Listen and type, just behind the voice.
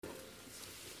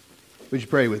Would you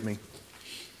pray with me?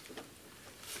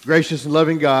 Gracious and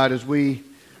loving God, as we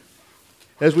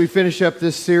finish up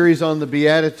this series on the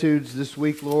Beatitudes this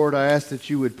week, Lord, I ask that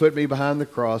you would put me behind the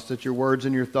cross, that your words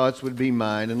and your thoughts would be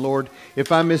mine. And Lord,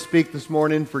 if I misspeak this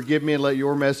morning, forgive me and let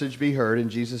your message be heard. In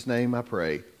Jesus' name I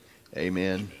pray.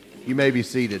 Amen. You may be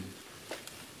seated.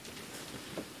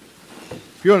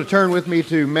 If you want to turn with me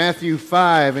to Matthew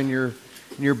 5 in your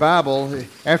Bible,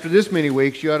 after this many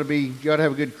weeks, you ought to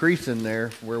have a good crease in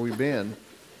there where we've been.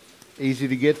 Easy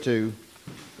to get to.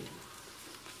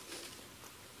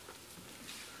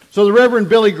 So the Reverend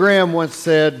Billy Graham once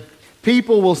said,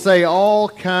 "People will say all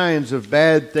kinds of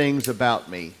bad things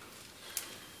about me,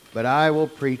 but I will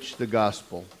preach the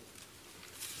gospel."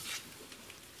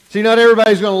 See, not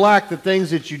everybody's going to like the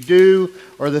things that you do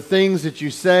or the things that you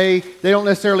say. They don't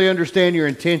necessarily understand your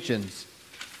intentions.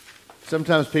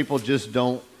 Sometimes people just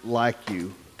don't like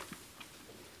you,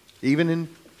 even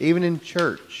in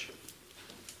church.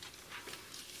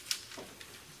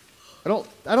 I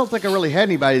don't think I really had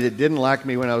anybody that didn't like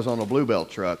me when I was on a Bluebell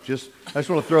truck. I just want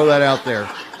to throw that out there.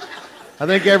 I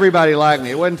think everybody liked me.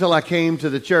 It wasn't until I came to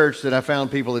the church that I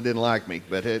found people that didn't like me.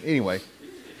 But anyway,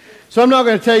 so I'm not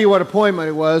going to tell you what appointment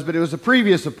it was, but it was a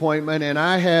previous appointment, and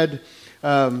I had.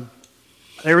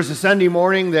 There was a Sunday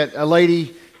morning that a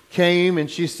lady came and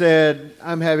she said,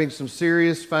 "I'm having some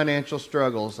serious financial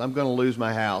struggles. I'm going to lose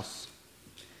my house."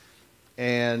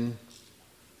 And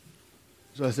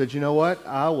so I said, "You know what?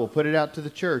 I will put it out to the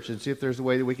church and see if there's a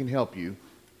way that we can help you."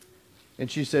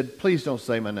 And she said, "Please don't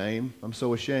say my name. I'm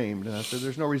so ashamed." And I said,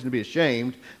 "There's no reason to be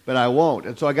ashamed, but I won't."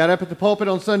 And so I got up at the pulpit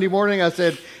on Sunday morning. I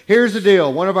said, "Here's the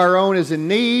deal. One of our own is in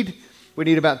need. We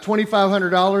need about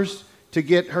 $2,500 to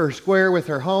get her square with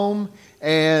her home.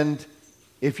 And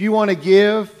if you want to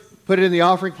give, put it in the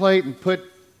offering plate and put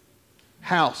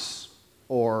house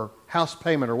or house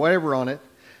payment or whatever on it.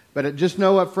 But just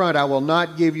know up front, I will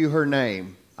not give you her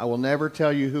name. I will never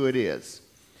tell you who it is."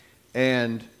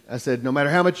 And I said, "No matter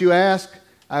how much you ask,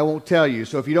 I won't tell you.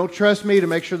 So if you don't trust me to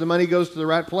make sure the money goes to the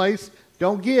right place,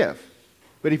 don't give.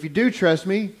 But if you do trust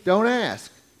me, don't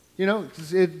ask." You know,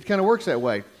 it kind of works that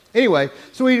way. Anyway,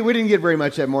 so we didn't get very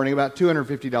much that morning, about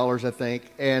 $250, I think.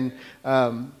 And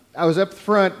I was up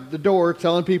front the door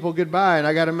telling people goodbye, and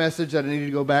I got a message that I needed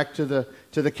to go back to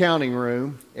the counting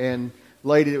room. And the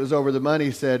lady that was over the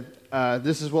money said,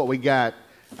 "This is what we got.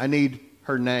 I need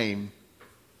her name."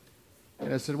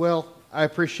 And I said, "Well, I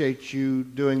appreciate you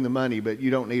doing the money, but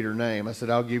you don't need her name." I said,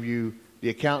 "I'll give you the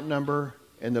account number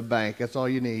and the bank. That's all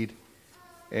you need.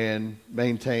 And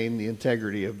maintain the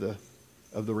integrity of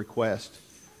the request."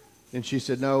 And she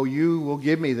said, "No, you will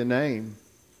give me the name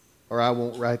or I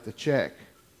won't write the check."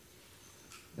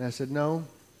 And I said, "No,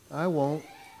 I won't."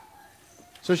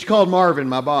 So she called Marvin,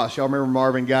 my boss. Y'all remember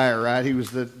Marvin Geyer, right? He was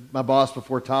my boss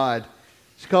before Todd.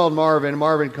 She called Marvin, and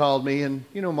Marvin called me, and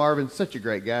you know Marvin's such a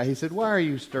great guy. He said, "Why are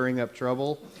you stirring up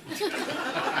trouble?"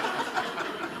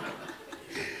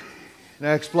 And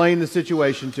I explained the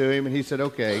situation to him, and he said,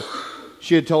 okay.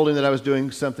 She had told him that I was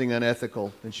doing something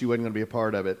unethical, and she wasn't going to be a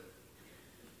part of it.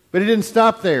 But it didn't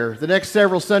stop there. The next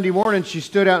several Sunday mornings, she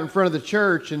stood out in front of the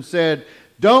church and said,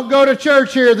 "Don't go to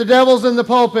church here. The devil's in the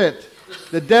pulpit.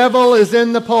 The devil is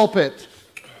in the pulpit."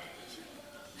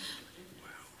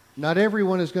 Not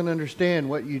everyone is going to understand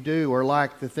what you do or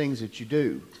like the things that you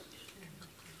do.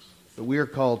 But we are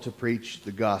called to preach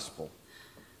the gospel.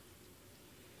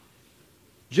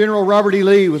 General Robert E.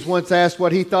 Lee was once asked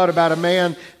what he thought about a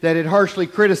man that had harshly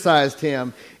criticized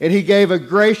him. And he gave a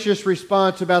gracious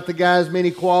response about the guy's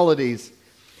many qualities.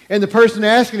 And the person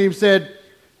asking him said,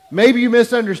 "Maybe you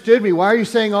misunderstood me. Why are you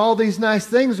saying all these nice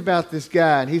things about this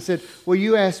guy?" And he said, "Well,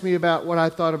 you asked me about what I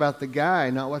thought about the guy,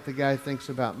 not what the guy thinks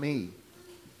about me."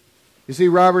 You see,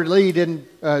 General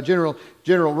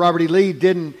Robert E. Lee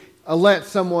didn't let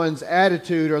someone's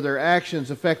attitude or their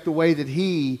actions affect the way that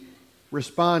he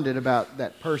responded about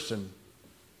that person.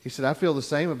 He said, "I feel the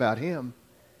same about him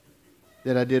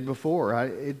that I did before.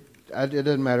 It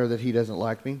doesn't matter that he doesn't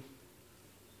like me."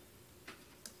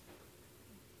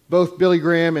 Both Billy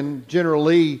Graham and General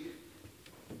Lee,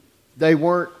 they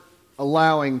weren't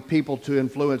allowing people to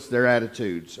influence their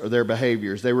attitudes or their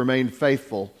behaviors. They remained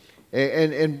faithful.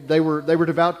 And they were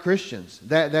devout Christians.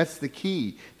 That's the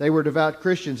key. They were devout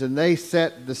Christians, and they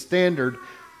set the standard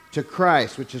to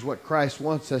Christ, which is what Christ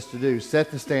wants us to do,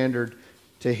 set the standard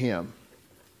to Him.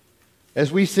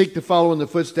 As we seek to follow in the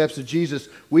footsteps of Jesus,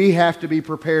 we have to be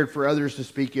prepared for others to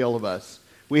speak ill of us.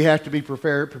 We have to be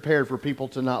prepared for people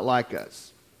to not like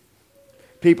us,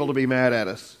 people to be mad at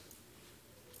us.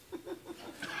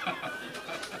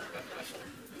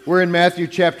 We're in Matthew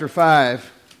chapter 5. It's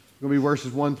going to be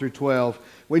verses 1 through 12.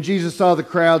 When Jesus saw the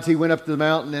crowds, he went up to the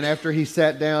mountain, and after he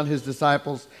sat down, his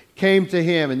disciples came to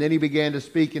him, and then he began to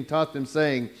speak and taught them,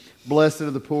 saying, Blessed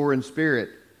are the poor in spirit,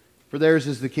 for theirs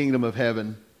is the kingdom of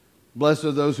heaven. Blessed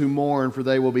are those who mourn, for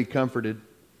they will be comforted.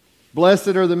 Blessed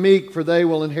are the meek, for they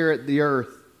will inherit the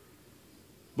earth.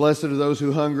 Blessed are those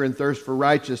who hunger and thirst for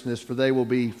righteousness, for they will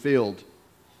be filled.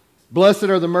 Blessed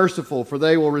are the merciful, for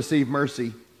they will receive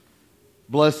mercy.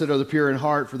 Blessed are the pure in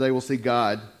heart, for they will see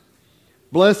God.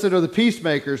 Blessed are the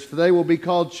peacemakers, for they will be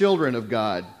called children of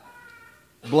God.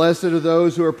 Blessed are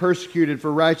those who are persecuted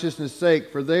for righteousness'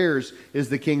 sake, for theirs is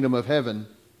the kingdom of heaven.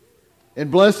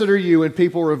 And blessed are you when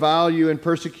people revile you and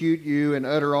persecute you and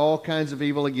utter all kinds of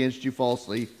evil against you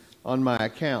falsely on my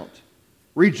account.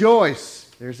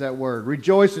 Rejoice, there's that word,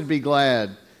 rejoice and be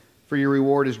glad, for your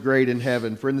reward is great in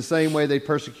heaven. For in the same way they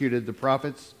persecuted the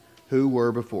prophets who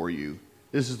were before you.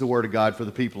 This is the word of God for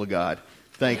the people of God.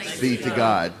 Thanks be to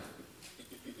God.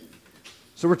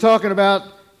 So we're talking about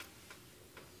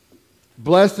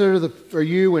blessed are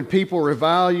you when people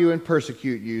revile you and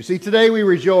persecute you. See, today we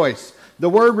rejoice. The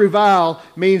word revile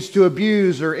means to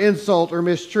abuse or insult or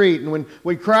mistreat. And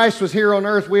when Christ was here on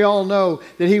earth, we all know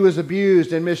that he was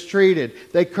abused and mistreated.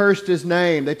 They cursed his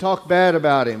name. They talked bad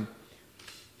about him.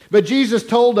 But Jesus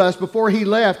told us before he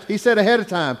left, he said ahead of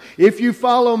time, if you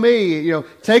follow me,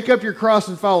 take up your cross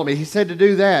and follow me. He said to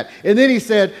do that. And then he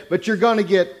said, but you're going to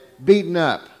get beaten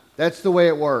up. That's the way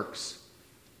it works.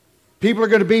 People are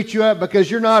going to beat you up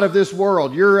because you're not of this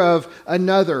world. You're of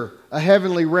another, a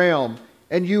heavenly realm.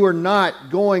 And you are not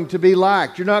going to be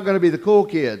liked. You're not going to be the cool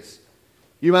kids.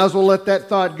 You might as well let that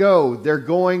thought go. They're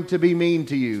going to be mean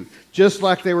to you, just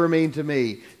like they were mean to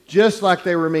me, just like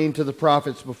they were mean to the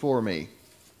prophets before me.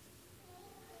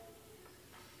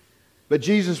 But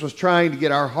Jesus was trying to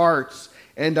get our hearts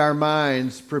and our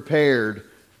minds prepared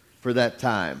for that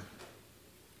time.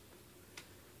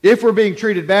 If we're being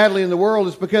treated badly in the world,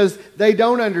 it's because they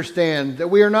don't understand that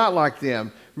we are not like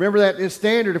them. Remember that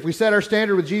standard. If we set our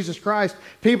standard with Jesus Christ,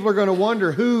 people are going to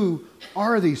wonder, who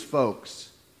are these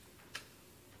folks?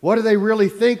 What are they really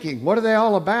thinking? What are they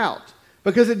all about?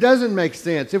 Because it doesn't make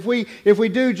sense. If we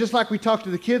do, just like we talked to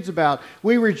the kids about,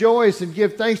 we rejoice and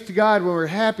give thanks to God when we're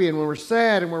happy and when we're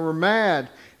sad and when we're mad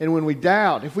and when we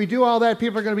doubt. If we do all that,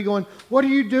 people are going to be going, what are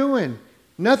you doing?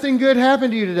 Nothing good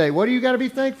happened to you today. What do you got to be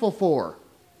thankful for?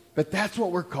 But that's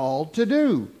what we're called to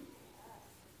do.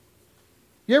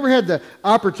 You ever had the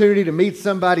opportunity to meet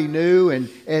somebody new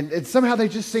and somehow they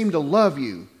just seem to love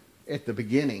you at the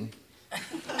beginning?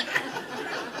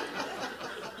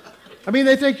 I mean,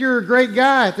 they think you're a great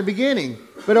guy at the beginning,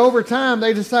 but over time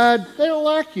they decide they don't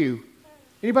like you.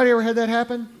 Anybody ever had that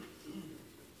happen?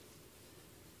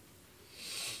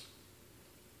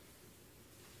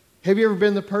 Have you ever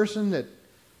been the person that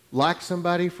liked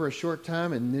somebody for a short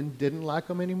time and then didn't like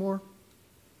them anymore?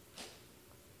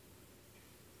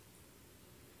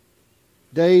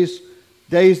 Days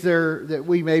there that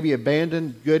we maybe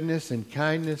abandoned goodness and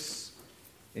kindness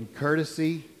and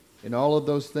courtesy and all of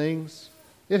those things.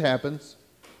 It happens.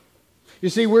 You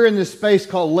see, we're in this space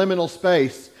called liminal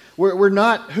space. We're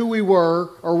not who we were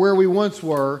or where we once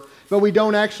were, but we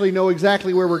don't actually know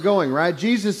exactly where we're going, right?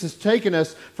 Jesus has taken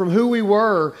us from who we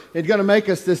were and going to make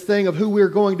us this thing of who we're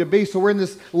going to be. So we're in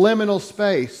this liminal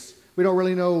space. We don't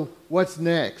really know what's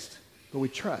next, but we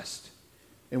trust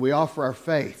and we offer our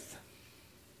faith.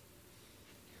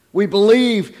 We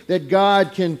believe that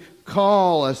God can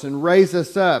call us and raise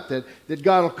us up, that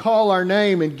God will call our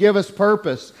name and give us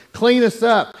purpose, clean us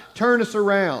up, turn us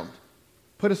around,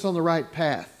 put us on the right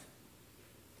path.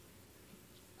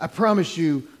 I promise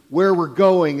you, where we're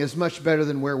going is much better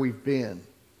than where we've been.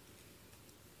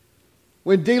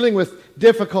 When dealing with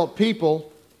difficult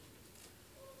people,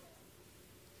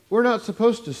 we're not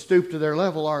supposed to stoop to their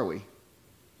level, are we?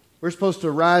 We're supposed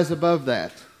to rise above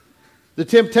that. The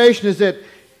temptation is that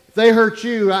if they hurt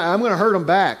you, I'm going to hurt them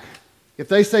back. If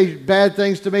they say bad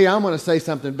things to me, I'm going to say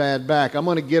something bad back. I'm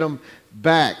going to get them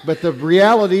back. But the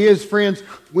reality is, friends,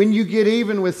 when you get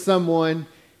even with someone,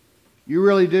 you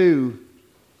really do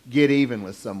get even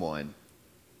with someone.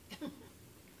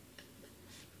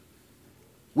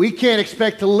 We can't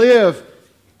expect to live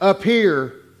up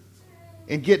here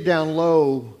and get down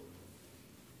low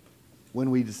when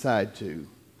we decide to.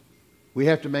 We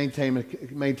have to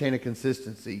maintain a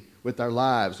consistency with our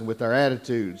lives and with our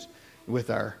attitudes and with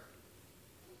our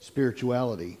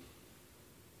spirituality.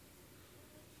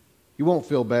 You won't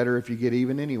feel better if you get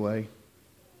even anyway.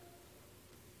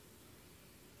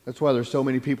 That's why there's so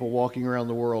many people walking around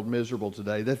the world miserable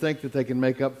today. They think that they can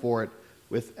make up for it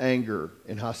with anger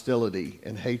and hostility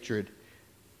and hatred.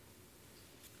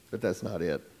 But that's not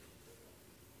it.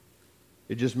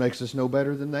 It just makes us no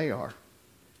better than they are.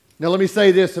 Now let me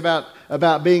say this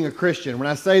about being a Christian. When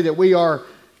I say that we are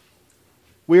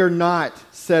not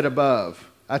set above,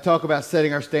 I talk about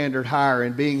setting our standard higher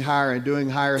and being higher and doing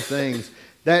higher things.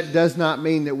 That does not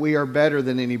mean that we are better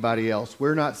than anybody else.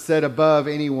 We're not set above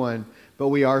anyone, but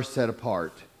we are set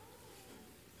apart.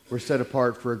 We're set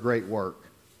apart for a great work.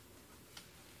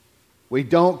 We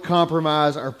don't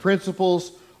compromise our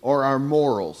principles or our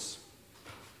morals.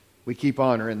 We keep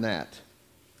honoring that.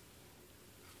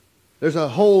 There's a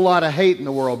whole lot of hate in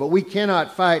the world, but we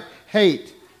cannot fight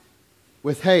hate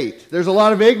with hate. There's a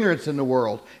lot of ignorance in the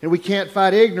world, and we can't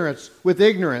fight ignorance with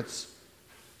ignorance.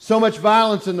 So much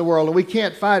violence in the world, and we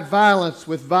can't fight violence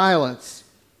with violence.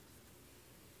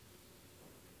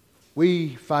 We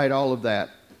fight all of that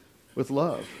with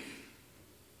love.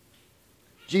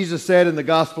 Jesus said in the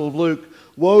Gospel of Luke,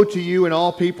 "Woe to you, and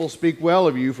all people speak well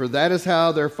of you, for that is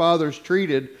how their fathers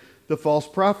treated the false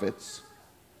prophets.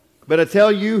 But I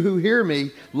tell you who hear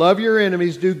me, love your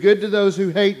enemies, do good to those who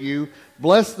hate you,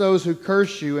 bless those who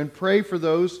curse you, and pray for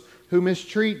those who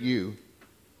mistreat you."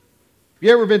 Have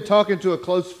you ever been talking to a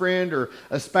close friend or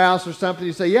a spouse or something?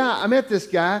 You say, "Yeah, I met this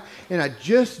guy, and I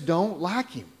just don't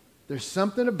like him. There's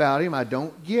something about him I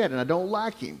don't get, and I don't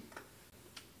like him."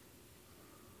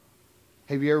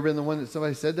 Have you ever been the one that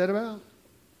somebody said that about?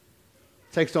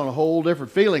 It takes on a whole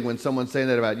different feeling when someone's saying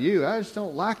that about you. "I just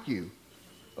don't like you."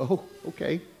 Oh,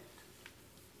 okay.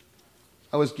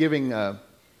 I was giving,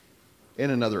 in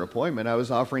another appointment, I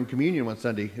was offering communion one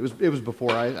Sunday. It was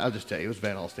before, I'll just tell you, it was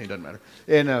Van Alstyne, doesn't matter.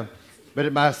 And,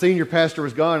 but my senior pastor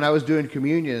was gone, and I was doing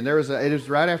communion. And it was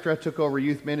right after I took over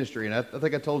youth ministry. And I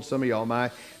think I told some of y'all,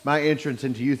 my entrance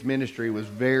into youth ministry was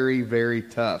very, very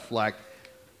tough. Like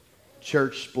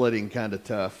church splitting kind of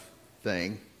tough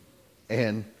thing.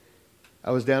 And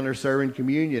I was down there serving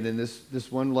communion, and this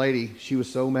one lady, she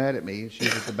was so mad at me. She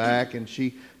was at the back, and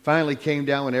she finally came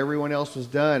down when everyone else was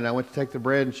done, and I went to take the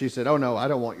bread, and she said, "Oh, no, I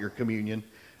don't want your communion.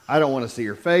 I don't want to see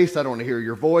your face. I don't want to hear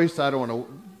your voice. I don't want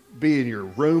to be in your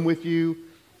room with you.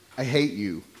 I hate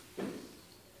you."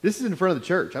 This is in front of the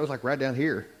church. I was like right down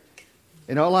here.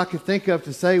 And all I could think of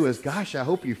to say was, "Gosh, I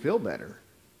hope you feel better.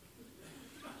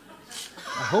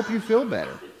 I hope you feel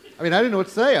better." I mean, I didn't know what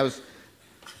to say.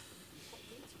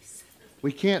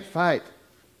 We can't fight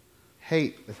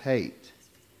hate with hate.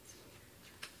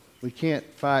 We can't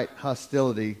fight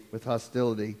hostility with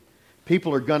hostility.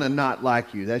 People are going to not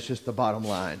like you. That's just the bottom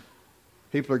line.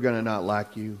 People are going to not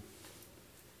like you.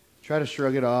 Try to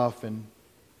shrug it off and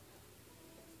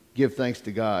give thanks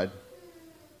to God.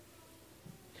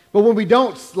 But when we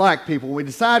don't like people, when we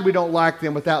decide we don't like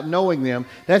them without knowing them,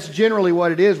 that's generally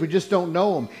what it is. We just don't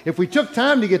know them. If we took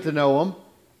time to get to know them,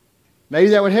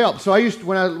 maybe that would help. So I used to,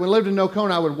 when I lived in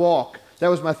Nocona, I would walk. That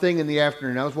was my thing in the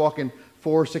afternoon. I was walking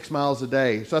 4 or 6 miles a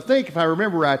day. So I think, if I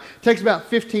remember right, it takes about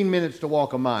 15 minutes to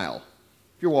walk a mile.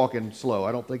 If you're walking slow,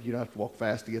 I don't think you have to walk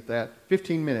fast to get that.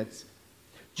 15 minutes.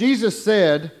 Jesus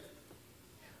said,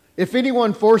 "If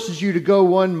anyone forces you to go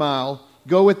 1 mile,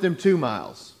 go with them 2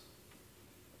 miles."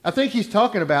 I think he's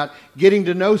talking about getting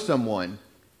to know someone.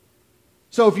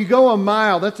 So if you go a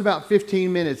mile, that's about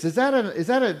 15 minutes. Is that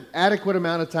an adequate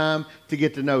amount of time to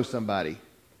get to know somebody?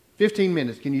 15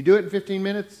 minutes. Can you do it in 15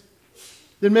 minutes?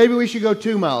 Then maybe we should go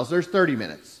 2 miles. There's 30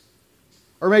 minutes.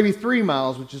 Or maybe 3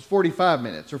 miles, which is 45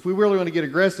 minutes. Or if we really want to get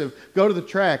aggressive, go to the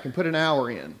track and put an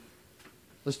hour in.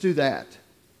 Let's do that.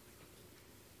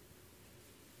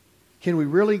 Can we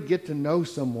really get to know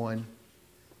someone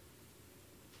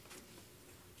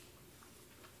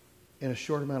in a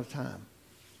short amount of time?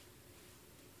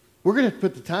 We're going to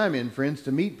put the time in, friends,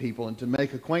 to meet people and to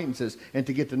make acquaintances and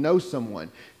to get to know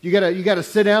someone. You got to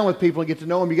sit down with people and get to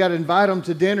know them. You got to invite them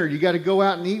to dinner. You got to go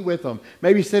out and eat with them.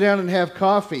 Maybe sit down and have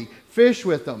coffee, fish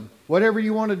with them, whatever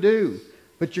you want to do.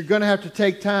 But you're going to have to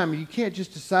take time. You can't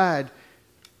just decide,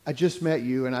 "I just met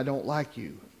you and I don't like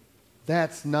you."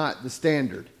 That's not the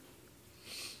standard.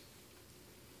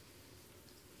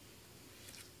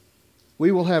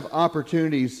 We will have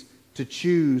opportunities to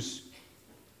choose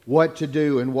what to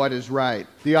do and what is right.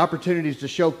 The opportunities to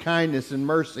show kindness and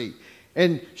mercy.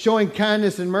 And showing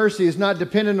kindness and mercy is not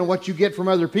dependent on what you get from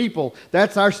other people.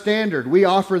 That's our standard. We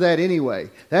offer that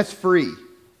anyway. That's free.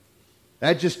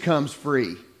 That just comes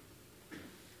free.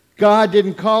 God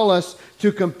didn't call us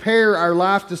to compare our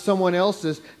life to someone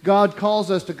else's. God calls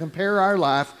us to compare our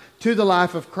life to the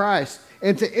life of Christ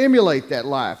and to emulate that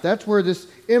life. That's where this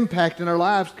impact in our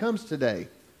lives comes today.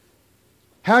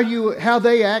 How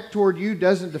they act toward you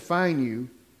doesn't define you.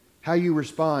 How you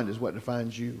respond is what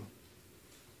defines you.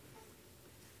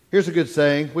 Here's a good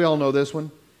saying. We all know this one.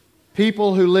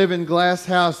 People who live in glass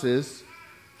houses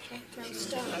can't throw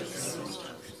stones.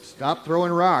 Stop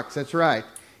throwing rocks. That's right.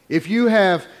 If you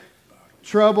have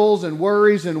troubles and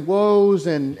worries and woes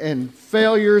and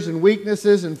failures and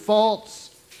weaknesses and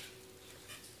faults.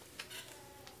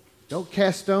 Don't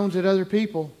cast stones at other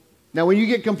people. Now, when you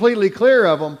get completely clear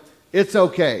of them, it's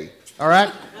okay. All right?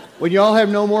 When you all have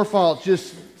no more faults,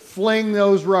 just fling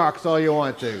those rocks all you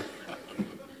want to.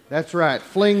 That's right.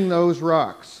 Fling those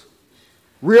rocks.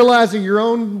 Realizing your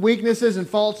own weaknesses and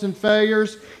faults and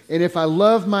failures. And if I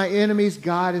love my enemies,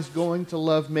 God is going to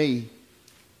love me.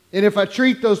 And if I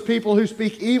treat those people who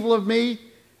speak evil of me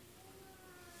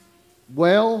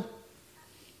well,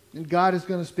 then God is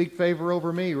going to speak favor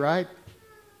over me, right?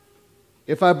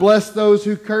 If I bless those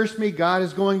who curse me, God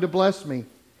is going to bless me.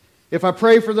 If I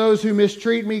pray for those who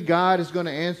mistreat me, God is going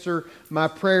to answer my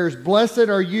prayers. Blessed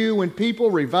are you when people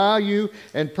revile you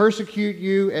and persecute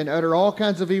you and utter all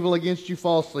kinds of evil against you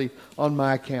falsely on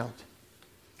my account.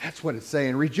 That's what it's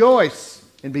saying. Rejoice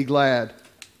and be glad.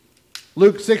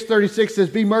 Luke 6:36 says,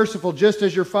 be merciful just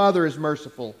as your Father is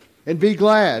merciful, and be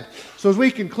glad. So as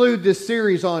we conclude this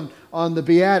series on the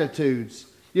Beatitudes,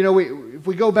 you know, if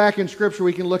we go back in Scripture,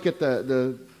 we can look at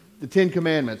the Ten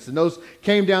Commandments, and those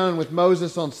came down with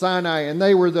Moses on Sinai, and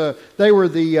they were the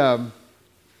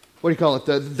what do you call it?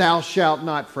 The thou shalt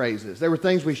not phrases. They were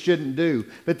things we shouldn't do.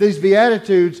 But these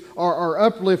Beatitudes are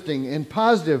uplifting and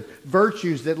positive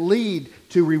virtues that lead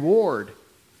to reward.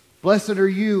 Blessed are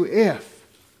you if.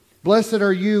 Blessed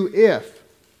are you if.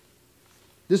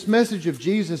 This message of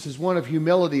Jesus is one of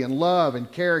humility and love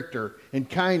and character and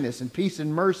kindness and peace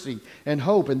and mercy and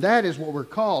hope. And that is what we're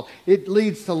called. It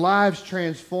leads to lives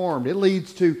transformed. It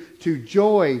leads to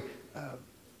joy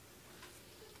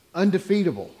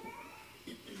undefeatable.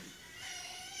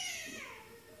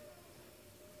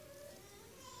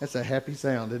 That's a happy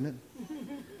sound, isn't it?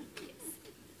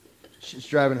 It's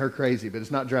driving her crazy, but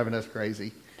it's not driving us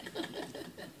crazy.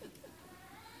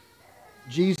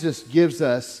 Jesus gives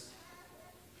us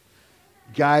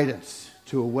guidance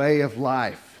to a way of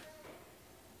life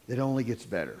that only gets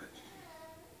better.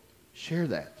 Share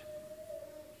that.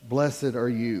 Blessed are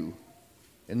you.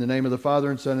 In the name of the Father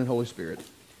and Son and Holy Spirit.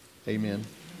 Amen.